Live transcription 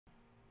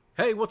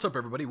Hey, what's up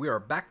everybody? We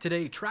are back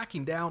today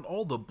tracking down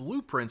all the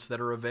blueprints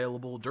that are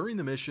available during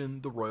the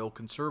mission, the Royal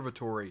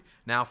Conservatory.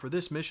 Now for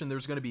this mission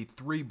there's going to be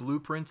 3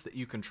 blueprints that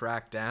you can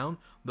track down,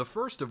 the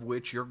first of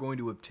which you're going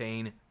to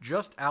obtain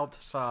just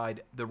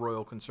outside the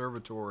Royal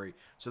Conservatory.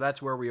 So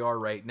that's where we are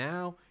right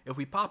now. If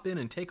we pop in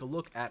and take a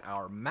look at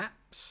our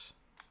maps,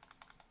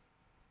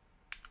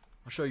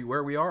 I'll show you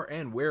where we are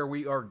and where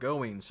we are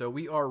going. So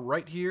we are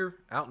right here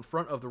out in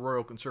front of the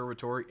Royal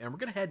Conservatory, and we're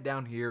going to head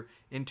down here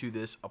into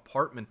this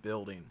apartment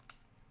building.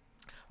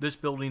 This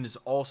building is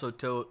also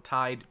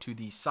tied to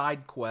the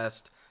side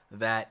quest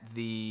that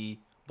the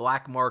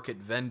black market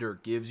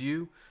vendor gives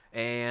you,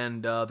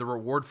 and the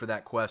reward for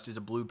that quest is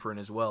a blueprint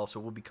as well,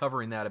 so we'll be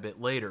covering that a bit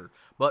later.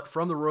 But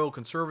from the Royal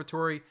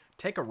Conservatory,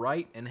 take a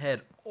right and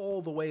head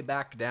all the way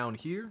back down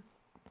here,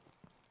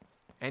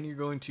 and you're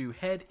going to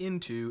head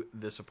into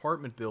this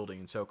apartment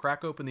building. So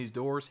crack open these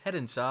doors, head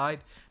inside.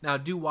 Now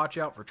do watch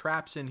out for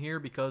traps in here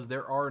because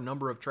there are a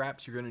number of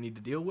traps you're going to need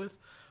to deal with.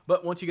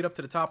 But once you get up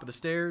to the top of the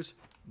stairs,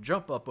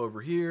 jump up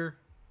over here,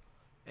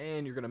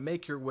 and you're going to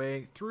make your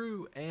way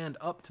through and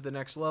up to the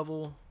next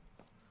level.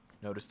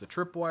 Notice the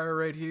tripwire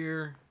right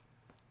here.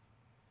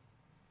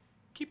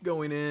 Keep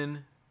going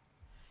in,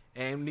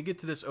 and when you get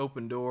to this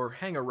open door,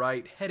 hang a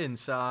right, head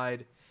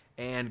inside,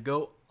 and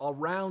go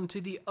around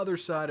to the other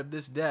side of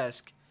this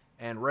desk,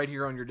 and right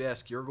here on your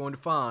desk you're going to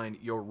find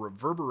your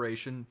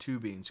reverberation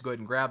tubing. So go ahead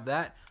and grab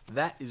that.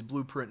 That is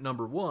blueprint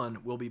number 1.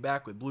 We'll be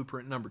back with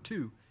blueprint number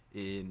 2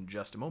 in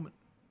just a moment.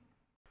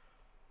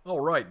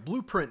 Alright,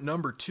 blueprint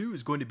number 2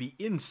 is going to be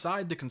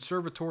inside the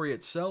conservatory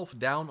itself,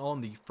 down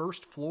on the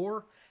first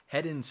floor.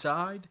 Head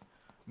inside,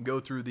 go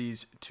through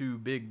these 2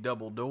 big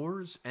double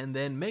doors, and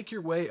then make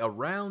your way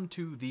around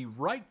to the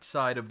right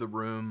side of the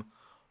room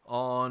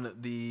on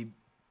the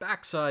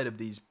back side of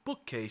these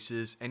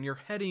bookcases, and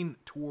you're heading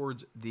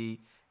towards the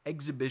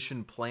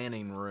exhibition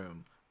planning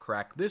room.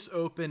 Crack this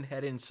open,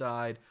 head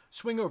inside,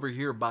 swing over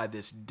here by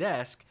this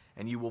desk,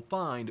 and you will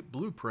find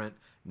blueprint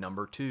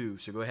number 2.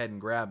 So go ahead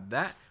and grab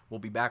that. We'll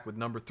be back with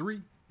number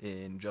 3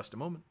 in just a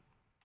moment.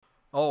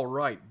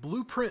 Alright,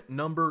 blueprint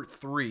number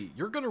 3.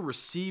 You're going to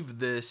receive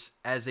this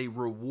as a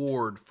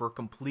reward for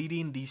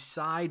completing the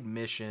side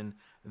mission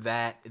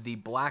that the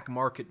black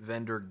market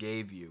vendor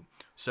gave you.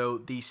 So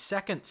the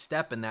second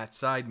step in that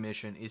side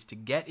mission is to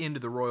get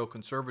into the Royal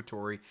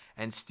Conservatory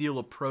and steal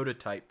a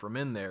prototype from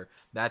in there.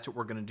 That's what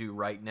we're going to do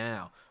right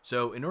now.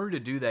 So in order to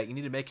do that, you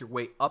need to make your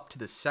way up to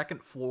the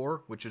second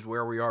floor, which is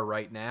where we are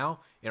right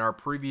now. In our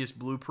previous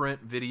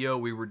blueprint video,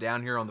 we were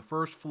down here on the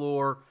first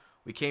floor.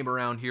 We came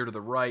around here to the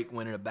right,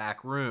 went in a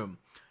back room.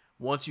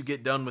 Once you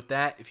get done with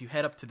that, if you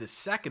head up to the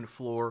second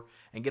floor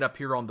and get up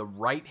here on the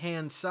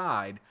right-hand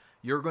side,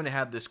 you're going to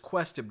have this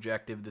quest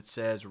objective that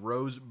says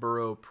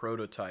Roseboro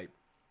Prototype.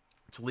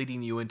 It's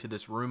leading you into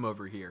this room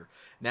over here.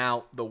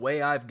 Now, the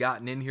way I've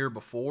gotten in here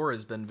before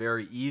has been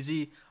very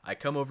easy. I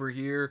come over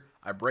here,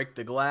 I break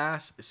the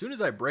glass. As soon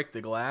as I break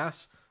the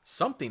glass,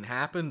 something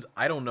happens,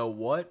 I don't know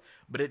what,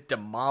 but it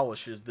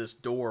demolishes this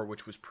door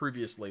which was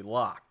previously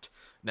locked.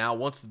 Now,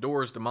 once the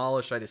door is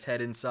demolished, I just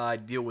head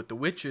inside, deal with the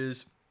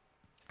witches,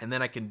 and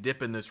then I can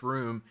dip in this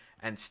room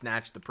and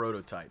snatch the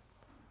prototype.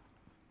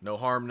 No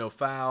harm, no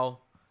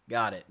foul.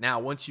 Got it. Now,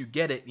 once you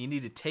get it, you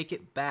need to take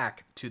it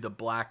back to the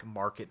black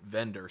market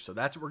vendor. So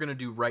that's what we're going to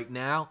do right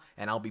now,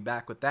 and I'll be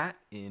back with that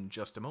in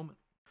just a moment.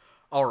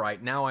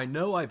 Alright, now I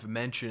know I've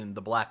mentioned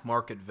the black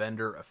market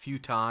vendor a few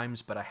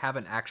times, but I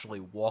haven't actually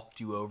walked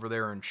you over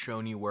there and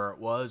shown you where it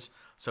was.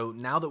 So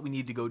now that we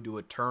need to go do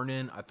a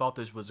turn-in, I thought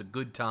this was a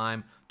good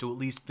time to at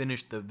least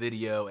finish the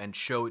video and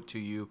show it to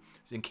you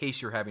in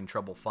case you're having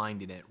trouble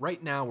finding it.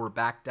 Right now we're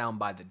back down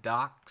by the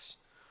docks.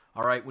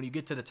 Alright, when you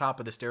get to the top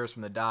of the stairs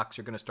from the docks,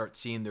 you're going to start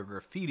seeing the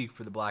graffiti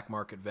for the black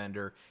market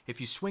vendor. If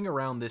you swing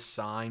around this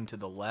sign to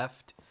the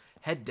left,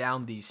 head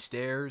down these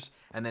stairs,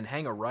 and then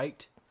hang a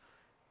right,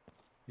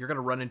 you're going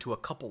to run into a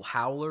couple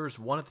howlers,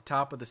 one at the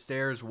top of the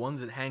stairs, one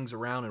that hangs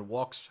around and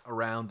walks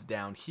around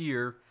down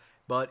here.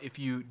 But if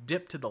you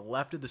dip to the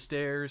left of the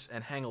stairs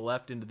and hang a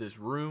left into this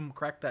room,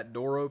 crack that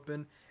door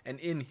open, and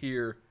in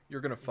here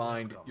you're going to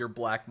find your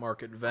black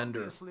market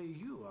vendor.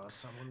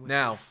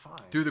 Now,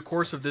 through the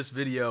course of this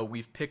video,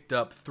 we've picked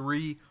up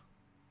 3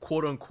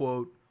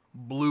 quote-unquote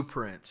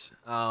blueprints.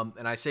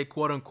 And I say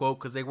quote-unquote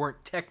because they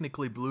weren't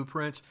technically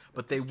blueprints,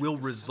 but they will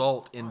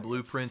result in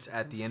blueprints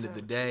at the end of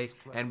the day,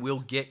 and will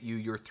get you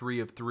your 3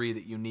 of 3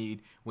 that you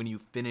need when you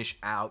finish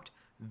out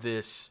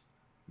this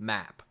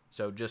map.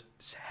 So just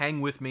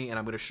hang with me, and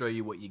I'm going to show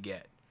you what you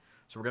get.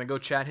 So we're going to go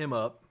chat him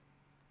up.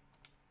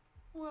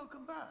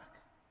 Welcome back.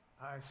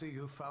 I see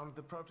you found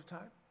the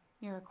prototype.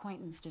 Your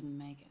acquaintance didn't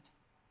make it.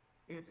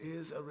 It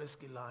is a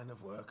risky line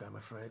of work, I'm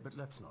afraid, but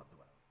let's not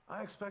dwell.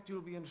 I expect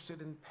you'll be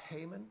interested in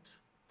payment.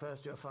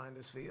 First your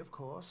finder's fee, of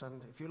course,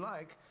 and if you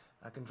like,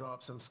 I can draw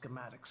up some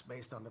schematics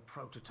based on the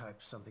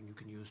prototype, something you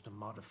can use to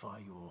modify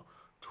your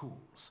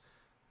tools.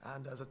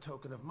 And as a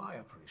token of my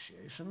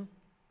appreciation,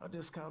 a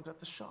discount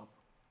at the shop.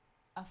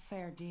 A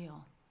fair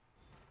deal.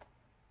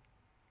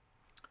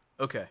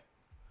 Okay.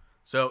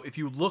 So if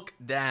you look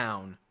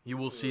down, you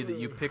will see that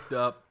you picked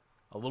up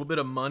a little bit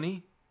of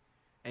money,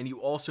 and you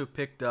also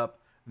picked up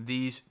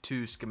these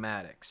 2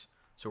 schematics.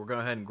 So we're going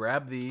to go ahead and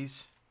grab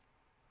these.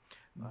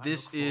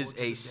 This is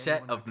a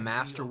set of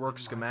Masterwork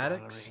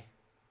schematics.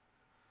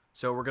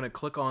 So we're going to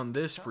click on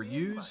this for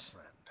use,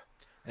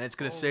 and it's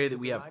going to say that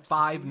we have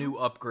 5 new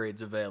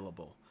upgrades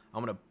available.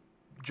 I'm going to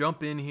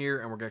jump in here,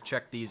 and we're going to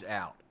check these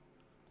out.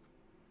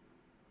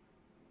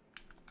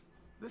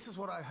 This is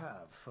what I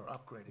have for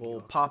upgrading.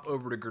 We'll pop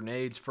over to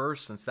grenades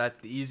first, since that's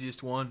the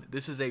easiest one.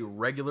 This is a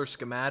regular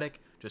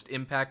schematic. Just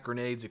impact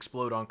grenades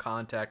explode on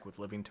contact with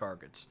living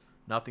targets.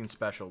 Nothing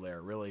special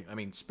there, really. I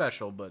mean,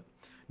 special, but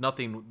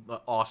nothing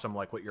awesome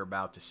like what you're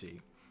about to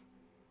see.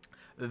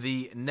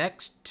 The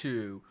next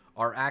 2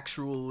 are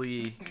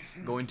actually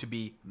going to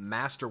be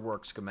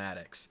Masterwork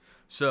schematics.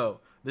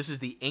 So, this is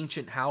the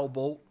Ancient Howl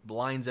Bolt,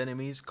 blinds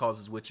enemies,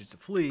 causes witches to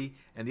flee,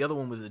 and the other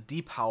one was the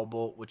Deep Howl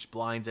Bolt, which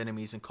blinds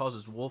enemies and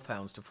causes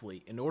wolfhounds to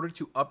flee. In order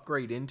to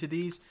upgrade into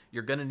these,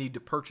 you're going to need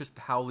to purchase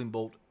the Howling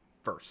Bolt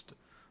first.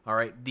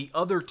 Alright, the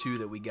other 2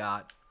 that we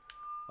got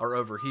are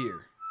over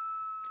here.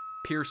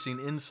 Piercing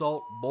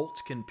Insult,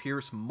 bolts can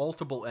pierce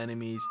multiple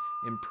enemies,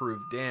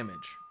 improve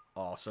damage.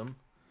 Awesome.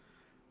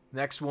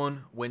 Next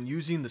one, when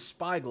using the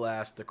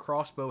Spyglass, the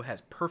crossbow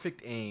has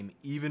perfect aim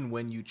even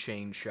when you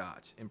chain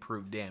shots.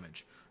 Improved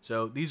damage.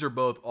 So these are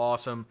both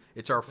awesome.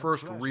 It's our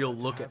first real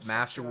look at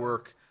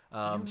Masterwork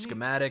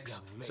schematics,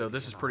 so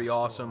this is pretty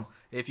awesome.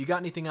 If you got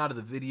anything out of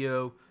the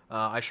video,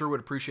 I sure would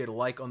appreciate a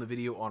like on the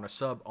video, on a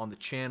sub on the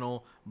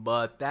channel,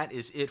 but that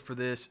is it for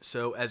this.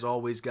 So as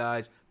always,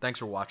 guys, thanks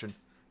for watching.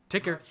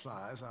 Take care.